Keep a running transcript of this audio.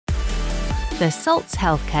the Salts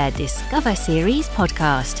Healthcare Discover Series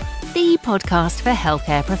podcast, the podcast for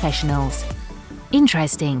healthcare professionals.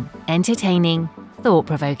 Interesting, entertaining,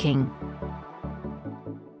 thought-provoking.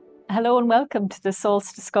 Hello and welcome to the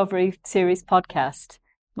Salts Discovery Series podcast.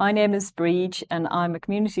 My name is Breege and I'm a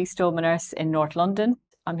community stoma nurse in North London.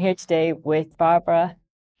 I'm here today with Barbara.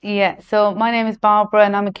 Yeah, so my name is Barbara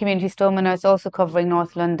and I'm a community stoma nurse also covering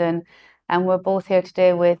North London. And we're both here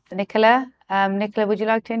today with Nicola. Nicola, would you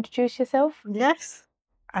like to introduce yourself? Yes.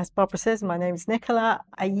 As Barbara says, my name is Nicola.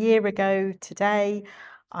 A year ago today,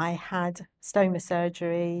 I had stoma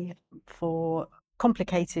surgery for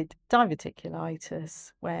complicated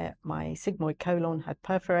diverticulitis where my sigmoid colon had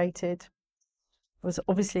perforated. It was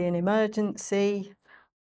obviously an emergency.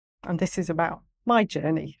 And this is about my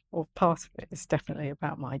journey, or part of it is definitely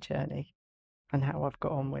about my journey and how I've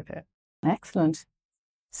got on with it. Excellent.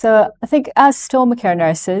 So I think as stoma care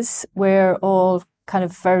nurses, we're all kind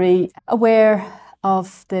of very aware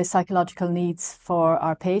of the psychological needs for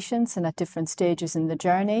our patients and at different stages in the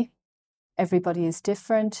journey. Everybody is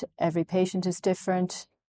different, every patient is different,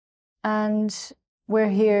 and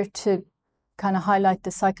we're here to kind of highlight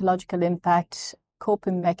the psychological impact,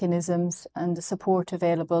 coping mechanisms and the support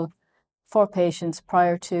available for patients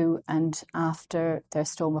prior to and after their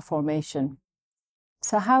stoma formation.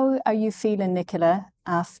 So how are you feeling, Nicola,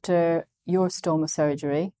 after your stoma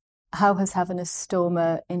surgery? How has having a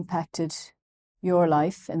stoma impacted your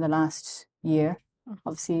life in the last year?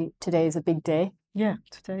 Obviously, today is a big day. Yeah,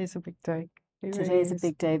 today is a big day. Today is a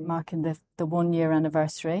big day, marking the 1 year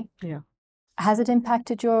anniversary. Yeah. Has it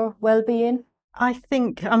impacted your well-being? I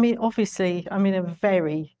think, obviously, I'm in a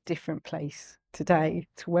very different place today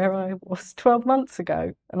to where I was 12 months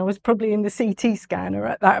ago. And I was probably in the CT scanner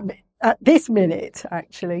at this minute,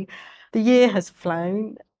 actually. The year has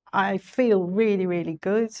flown. I feel really, really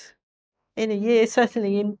good. In a year,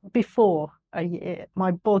 certainly before a year,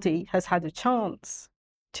 my body has had a chance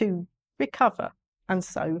to recover, and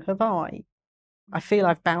so have I. I feel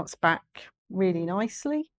I've bounced back really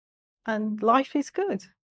nicely, and life is good.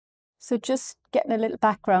 So just getting a little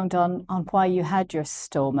background on why you had your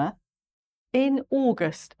stoma. In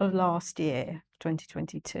August of last year,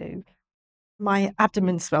 2022, my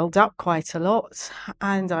abdomen swelled up quite a lot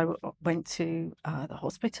and I went to the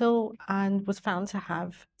hospital and was found to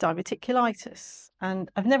have diverticulitis.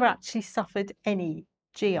 And I've never actually suffered any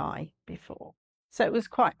GI before. So it was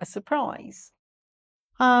quite a surprise.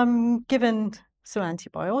 Given some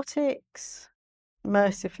antibiotics,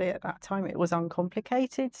 mercifully at that time it was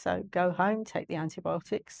uncomplicated. So go home, take the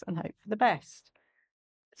antibiotics and hope for the best.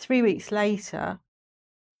 3 weeks later,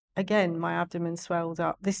 again, my abdomen swelled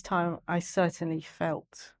up. This time I certainly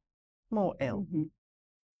felt more ill. Mm-hmm.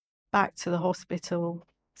 Back to the hospital,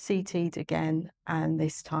 CT'd again, and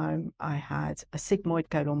this time I had a sigmoid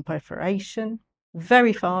colon perforation.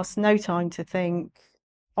 Very fast, no time to think,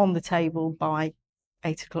 on the table by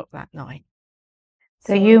 8 o'clock that night.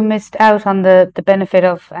 So you missed out on the benefit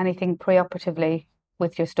of anything pre-operatively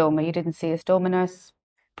with your stoma. You didn't see a stoma nurse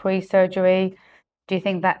pre-surgery. Do you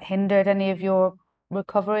think that hindered any of your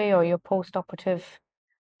recovery or your post-operative?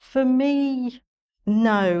 For me,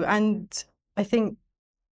 no. And I think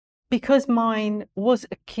because mine was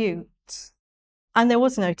acute and there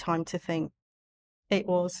was no time to think, it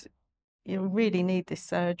was, you really need this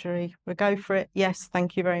surgery. We'll go for it. Yes,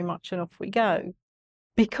 thank you very much. And off we go.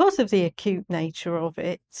 Because of the acute nature of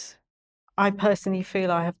it, I personally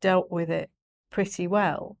feel I have dealt with it pretty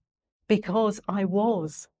well because I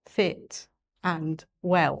was fit and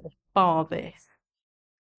well, bar this.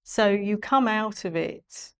 So you come out of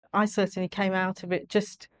it, I certainly came out of it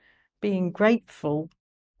just being grateful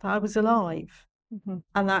that I was alive. Mm-hmm.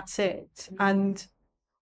 And that's it. And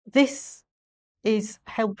this is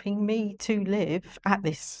helping me to live at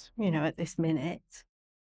this minute.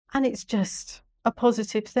 And it's just a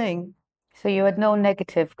positive thing. So you had no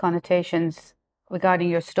negative connotations regarding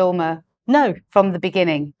your stoma? No. From the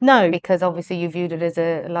beginning? No. Because obviously you viewed it as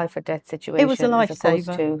a life or death situation. It was a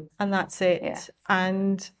lifesaver, and that's it. Yeah.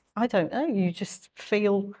 And I don't know, you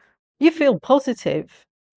feel positive.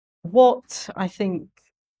 What I think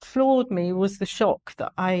floored me was the shock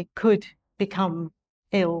that I could become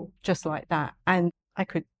ill just like that, and I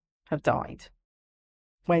could have died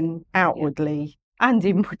when outwardly and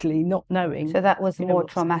inwardly not knowing. So that was more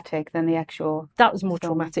traumatic than the actual... That was more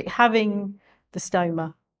traumatic. Having the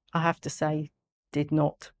stoma, I have to say, did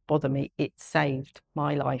not bother me. It saved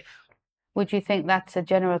my life. Would you think that's a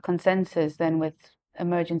general consensus then with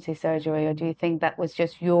emergency surgery, or do you think that was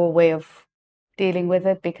just your way of dealing with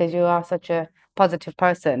it because you are such a positive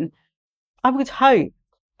person? I would hope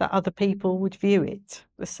that other people would view it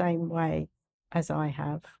the same way as I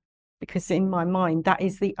have. because in my mind, that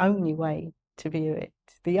is the only way to view it.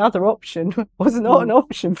 The other option was not an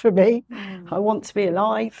option for me. I want to be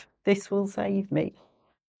alive. This will save me.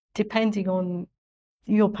 Depending on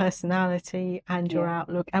your personality and your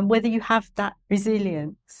outlook and whether you have that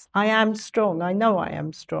resilience. I am strong. I know I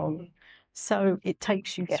am strong. So it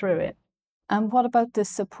takes you through it. And what about the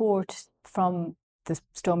support from the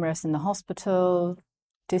stoma nurse in the hospital,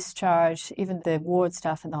 discharge, even the ward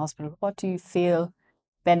staff in the hospital? What do you feel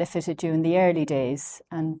benefited you in the early days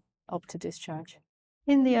and up to discharge?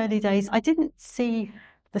 In the early days, I didn't see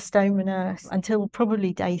the stoma nurse until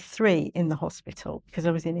probably day 3 in the hospital because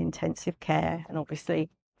I was in intensive care, and obviously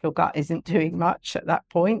your gut isn't doing much at that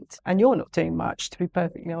point, and you're not doing much, to be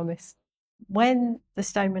perfectly honest. When the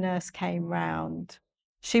stoma nurse came round,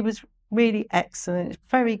 she was really excellent,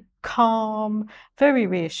 very calm, very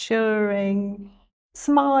reassuring,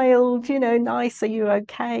 smiled, nice, are you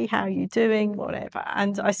okay, how are you doing, whatever.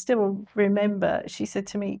 And I still remember she said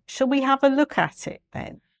to me, shall we have a look at it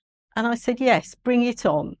then? And I said, yes, bring it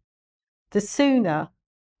on. The sooner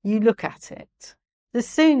you look at it, the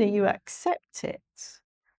sooner you accept it,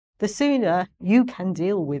 the sooner you can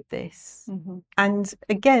deal with this. And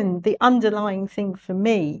again, the underlying thing for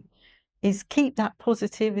me is keep that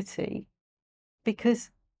positivity,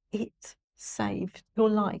 because it saved your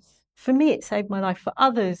life. For me, it saved my life. For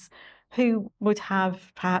others who would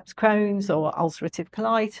have perhaps Crohn's or ulcerative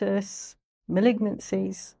colitis,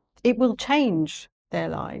 malignancies, it will change their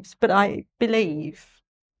lives. But I believe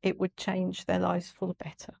it would change their lives for the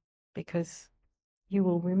better, because you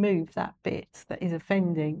will remove that bit that is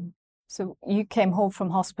offending. So you came home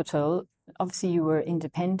from hospital. Obviously, you were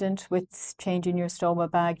independent with changing your stoma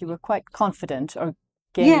bag. You were quite confident, or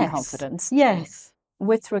gaining confidence. Yes.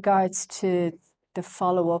 With regards to the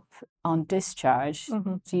follow-up on discharge,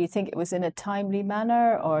 do you think it was in a timely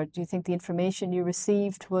manner, or do you think the information you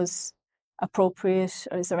received was appropriate,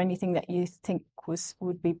 or is there anything that you think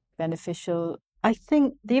would be beneficial? I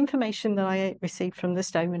think the information that I received from the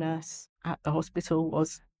stoma nurse at the hospital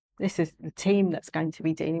was, this is the team that's going to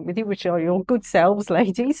be dealing with you, which are your good selves,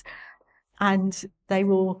 ladies, and they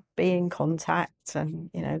will be in contact, and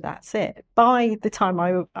that's it. By the time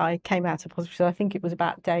I came out of hospital, I think it was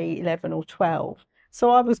about day 11 or 12. So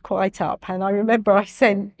I was quite up, and I remember I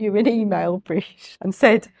sent you an email, Brish, and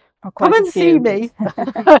said, come and see me.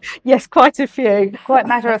 Yes, quite a few. Quite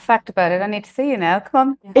matter of fact about it. I need to see you now.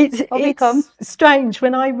 Come on. It's strange.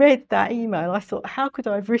 When I read that email, I thought, how could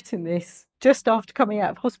I have written this just after coming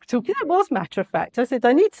out of hospital? It was matter of fact. I said,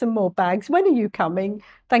 I need some more bags. When are you coming?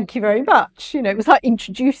 Thank you very much. It was like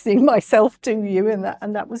introducing myself to you, and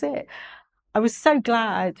that was it. I was so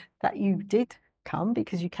glad that you did come,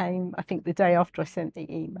 because you came, I think, the day after I sent the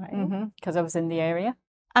email. Because I was in the area.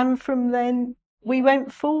 And from then we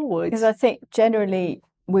went forward. Because I think generally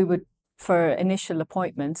we would, for initial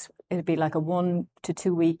appointments, it'd be like a 1 to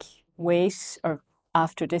 2 week wait, or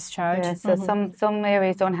after discharge. Yeah, so some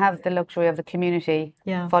areas don't have the luxury of the community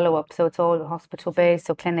follow-up, so it's all hospital-based,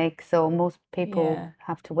 so clinic, so most people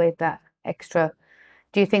have to wait that extra.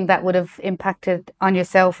 Do you think that would have impacted on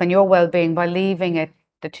yourself and your well-being by leaving it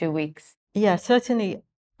the 2 weeks? Yeah, certainly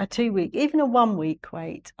a 2 week, even a 1 week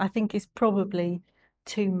wait, I think is probably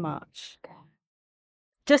too much. Okay.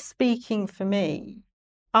 Just speaking for me,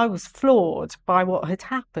 I was floored by what had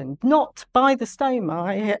happened, not by the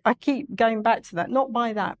stoma. I keep going back to that, not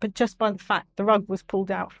by that, but just by the fact the rug was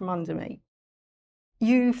pulled out from under me.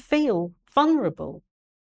 You feel vulnerable,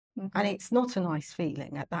 and it's not a nice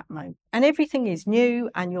feeling at that moment. And everything is new,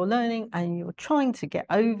 and you're learning, and you're trying to get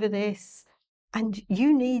over this. And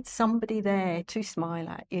you need somebody there to smile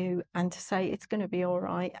at you and to say it's going to be all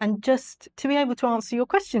right, and just to be able to answer your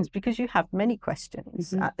questions, because you have many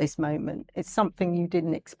questions at this moment. It's something you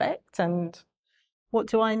didn't expect, and what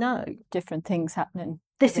do I know? Different things happening.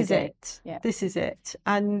 This is it. Yeah. This is it.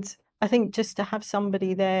 And I think just to have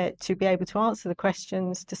somebody there to be able to answer the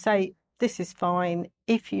questions, to say, this is fine,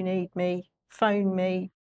 if you need me, phone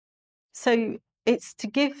me. So it's to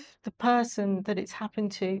give the person that it's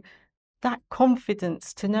happened to that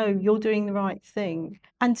confidence to know you're doing the right thing,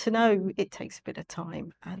 and to know it takes a bit of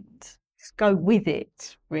time, and just go with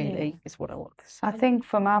it, really, is what I want to say. I think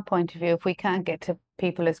from our point of view, if we can't get to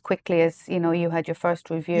people as quickly as, you had your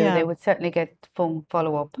first review, they would certainly get phone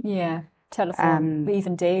follow-up. Yeah, telephone,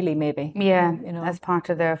 even daily maybe. Yeah, as part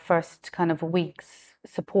of their first kind of week's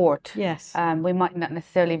support. Yes. We might not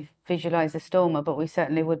necessarily visualise a stoma, but we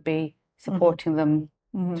certainly would be supporting them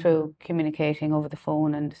through communicating over the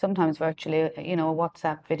phone, and sometimes virtually, a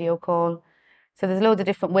WhatsApp video call. So there's loads of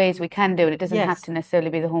different ways we can do it. It doesn't have to necessarily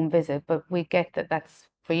be the home visit, but we get that that's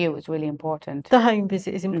for you was really important. The home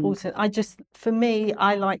visit is important. For me,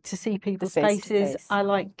 I like to see people's faces. I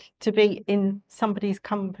like to be in somebody's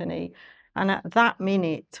company. And at that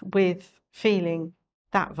minute, with feeling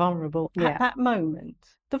that vulnerable, at that moment,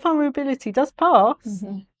 the vulnerability does pass.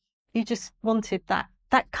 Mm-hmm. You just wanted that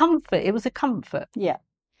comfort. It was a comfort. Yeah.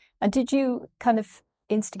 And did you kind of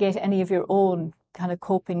instigate any of your own kind of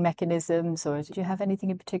coping mechanisms, or did you have anything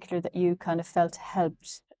in particular that you kind of felt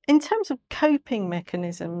helped? In terms of coping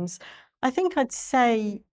mechanisms, I think I'd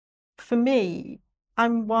say, for me,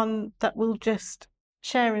 I'm one that will just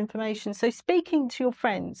share information. So speaking to your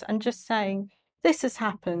friends and just saying, this has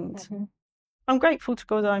happened. Mm-hmm. I'm grateful to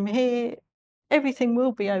God I'm here. Everything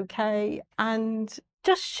will be okay. And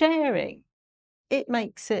just sharing, it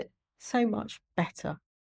makes it so much better.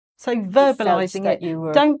 So verbalising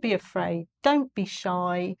it, don't be afraid, don't be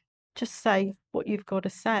shy, just say what you've got to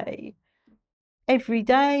say. Every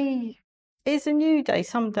day is a new day.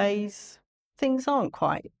 Some days things aren't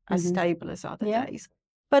quite as stable as other days.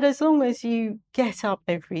 But as long as you get up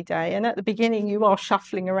every day, and at the beginning you are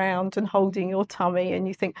shuffling around and holding your tummy and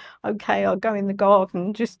you think, okay, I'll go in the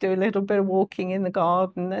garden, just do a little bit of walking in the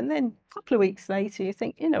garden. And then a couple of weeks later you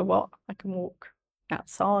think, you know what, I can walk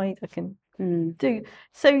outside, I can do.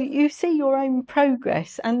 So you see your own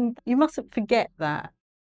progress, and you mustn't forget that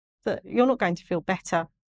you're not going to feel better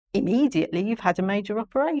immediately. You've had a major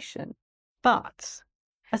operation. But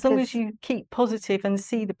as long as you keep positive and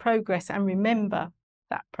see the progress and remember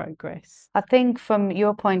that progress. I think from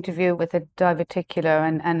your point of view, with a diverticular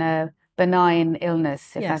and a benign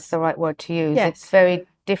illness, if that's the right word to use, it's very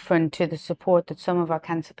different to the support that some of our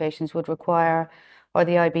cancer patients would require, or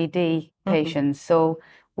the IBD patients. So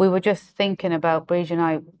we were just thinking about, Bridget and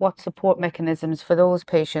I, what support mechanisms for those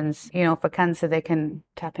patients. You know, for cancer, they can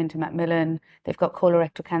tap into Macmillan. They've got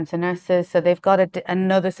colorectal cancer nurses, so they've got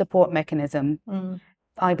another support mechanism.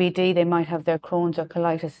 IBD, they might have their Crohn's or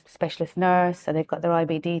colitis specialist nurse, so they've got their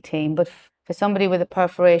IBD team. But for somebody with a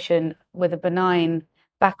perforation, with a benign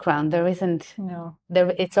background, there isn't. No.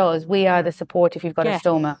 It's us. We are the support if you've got a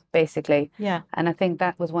stoma, basically. Yeah. And I think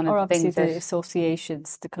that was one of the things. Or obviously the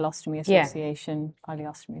associations, the Colostomy Association,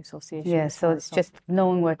 Ileostomy Association. Yeah, so it's just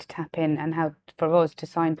knowing where to tap in and how, for us, to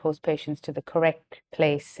signpost patients to the correct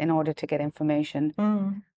place in order to get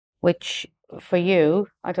information. Which, for you,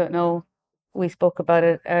 I don't know, we spoke about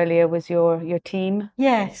it earlier, was your team.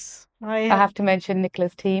 Yes. I have to mention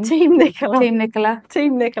Nicola's team. Team Nicola. Team Nicola.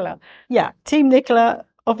 Team Nicola. Yeah, Team Nicola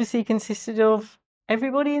obviously consisted of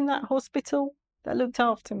everybody in that hospital that looked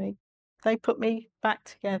after me. They put me back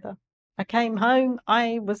together. I came home.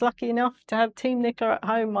 I was lucky enough to have Team Nicola at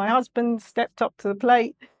home. My husband stepped up to the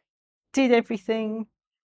plate, did everything.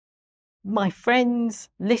 My friends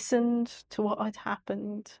listened to what had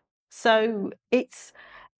happened. So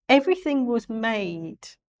everything was made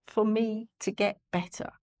for me to get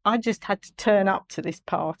better. I just had to turn up to this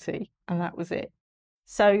party, and that was it.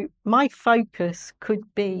 So my focus could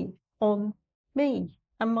be on me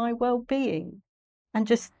and my well-being, and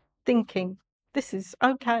just thinking, this is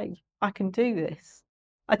okay, I can do this.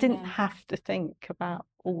 I didn't have to think about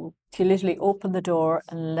all. So you literally open the door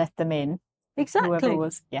and let them in. Exactly. Whoever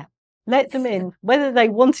was, let them in, whether they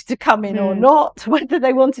wanted to come in or not, whether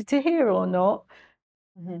they wanted to hear or not.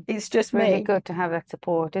 It's just really good to have that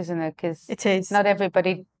support, isn't it? Because it is. Not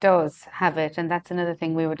everybody does have it, and that's another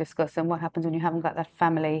thing we were discussing. What happens when you haven't got that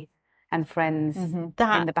family and friends in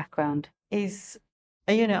the background? Is,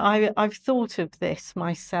 you know, I've thought of this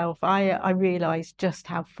myself. I realise just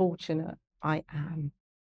how fortunate I am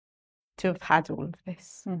to have had all of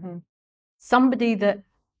this. Somebody that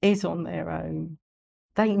is on their own,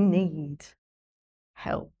 they need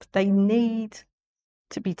help. They need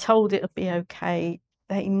to be told it'll be okay.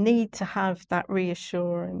 They need to have that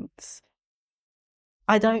reassurance.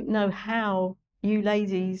 I don't know how you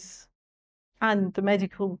ladies and the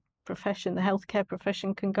medical profession, the healthcare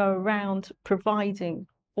profession, can go around providing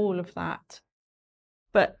all of that.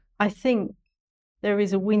 But I think there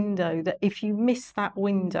is a window that if you miss that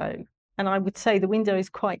window, and I would say the window is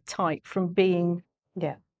quite tight from being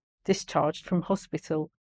discharged from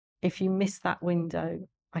hospital. If you miss that window,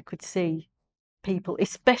 I could see people,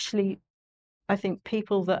 especially I think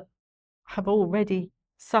people that have already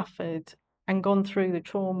suffered and gone through the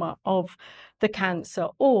trauma of the cancer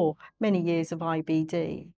or many years of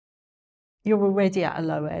IBD, you're already at a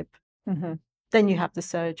low ebb. Then you have the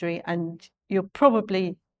surgery and you're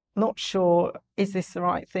probably not sure, is this the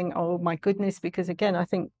right thing? Oh my goodness, because again, I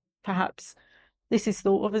think perhaps this is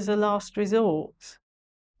thought of as a last resort,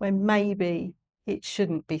 when maybe it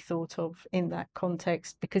shouldn't be thought of in that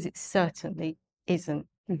context, because it certainly isn't.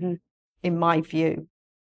 In my view.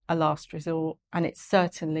 a last resort, and it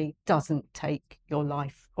certainly doesn't take your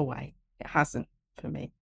life away. It hasn't for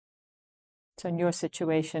me. So in your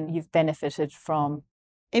situation, you've benefited from...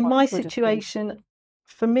 In my situation,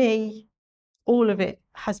 for me, all of it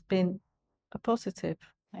has been a positive.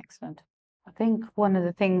 Excellent. I think one of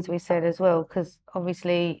the things we said as well, because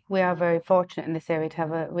obviously we are very fortunate in this area to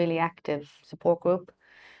have a really active support group,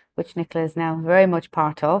 which Nicola is now very much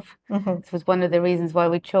part of. This was one of the reasons why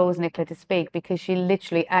we chose Nicola to speak, because she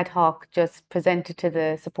literally ad hoc just presented to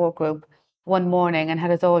the support group one morning and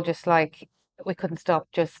had us all just like, we couldn't stop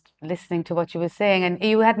just listening to what you were saying, and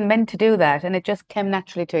you hadn't meant to do that, and it just came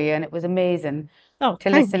naturally to you, and it was amazing to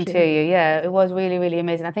listen to you. Yeah, it was really, really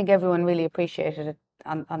amazing. I think everyone really appreciated it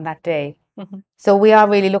on that day. So we are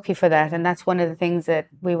really lucky for that, and that's one of the things that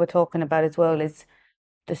we were talking about as well, is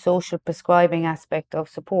the social prescribing aspect of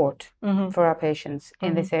support for our patients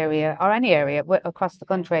in this area or any area across the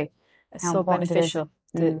country. It's so beneficial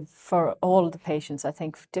for all the patients. I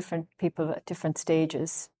think different people at different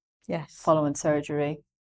stages. Yes. Following surgery,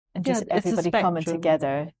 and just everybody coming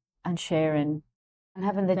together and sharing, and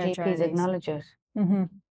having the GPs journeys. acknowledge it,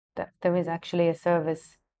 that there is actually a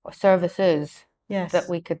service or services that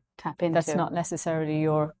we could tap into. That's not necessarily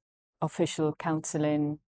your official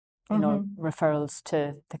counselling, you know, referrals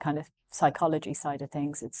to the kind of psychology side of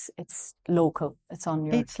things. It's local. It's on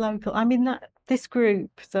your... It's local. I mean, this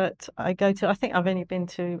group that I go to, I think I've only been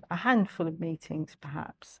to a handful of meetings,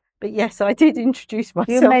 perhaps. But yes, I did introduce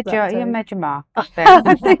myself. You made your mark. I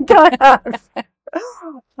think I have.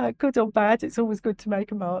 Good or bad, it's always good to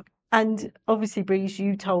make a mark. And obviously, Breeze,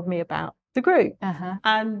 you told me about the group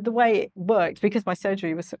and the way it worked, because my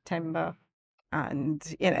surgery was September, and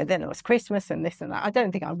then it was Christmas and this and that. I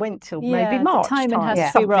don't think I went till maybe March. The timing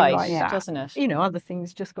has to be right, doesn't it? Other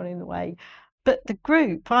things just got in the way. But the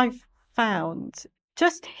group, I've found,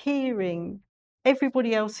 just hearing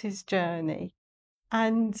everybody else's journey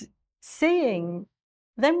and seeing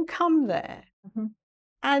them come there,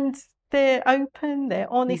 and they're open, they're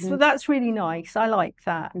honest. So that's really nice. I like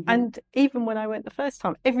that. And even when I went the first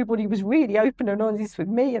time, everybody was really open and honest with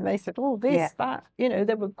me, and they said, oh, this, that,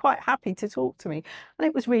 they were quite happy to talk to me. And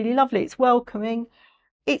it was really lovely. It's welcoming,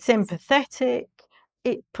 it's empathetic,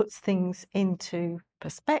 it puts things into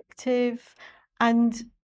perspective, and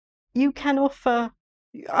you can offer,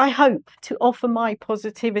 I hope, to offer my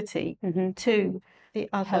positivity to the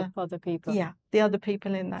other, help other people. Yeah, the other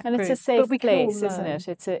people in that and group. It's a safe place, isn't it?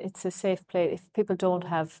 It's a safe place. If people don't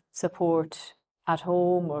have support at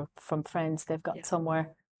home or from friends, they've got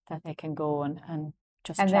somewhere that they can go and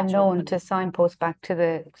just and chat then known to signpost back to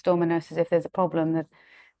the stoma nurses if there's a problem, that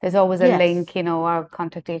there's always a link, our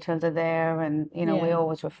contact details are there, and we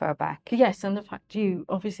always refer back. Yes, and the fact you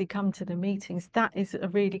obviously come to the meetings, that is a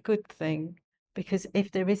really good thing, because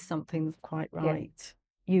if there is something that's quite right,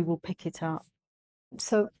 you will pick it up.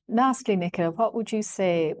 So lastly, Nicola, what would you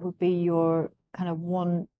say would be your kind of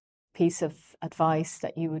one piece of advice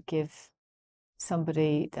that you would give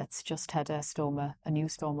somebody that's just had a new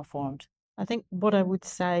stoma formed? I think what I would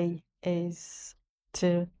say is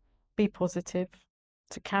to be positive,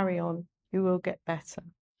 to carry on, you will get better,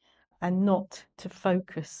 and not to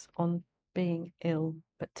focus on being ill,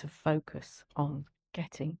 but to focus on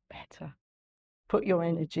getting better. Put your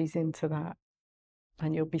energies into that,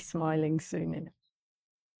 and you'll be smiling soon.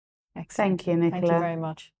 Excellent. Thank you, Nicola. Thank you very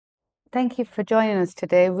much. Thank you for joining us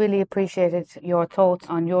today. Really appreciated your thoughts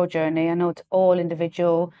on your journey. I know it's all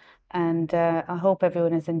individual, and I hope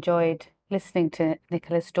everyone has enjoyed listening to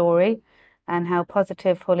Nicola's story and how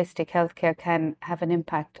positive holistic healthcare can have an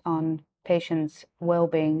impact on patients'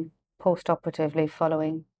 well-being post-operatively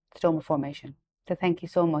following stoma formation. So thank you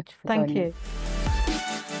so much for joining us. Thank you.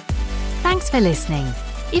 Thanks for listening.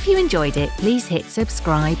 If you enjoyed it, please hit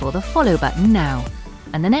subscribe or the follow button now,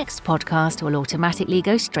 and the next podcast will automatically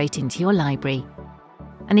go straight into your library.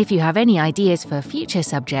 And if you have any ideas for future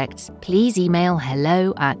subjects, please email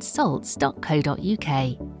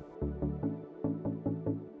hello@salts.co.uk.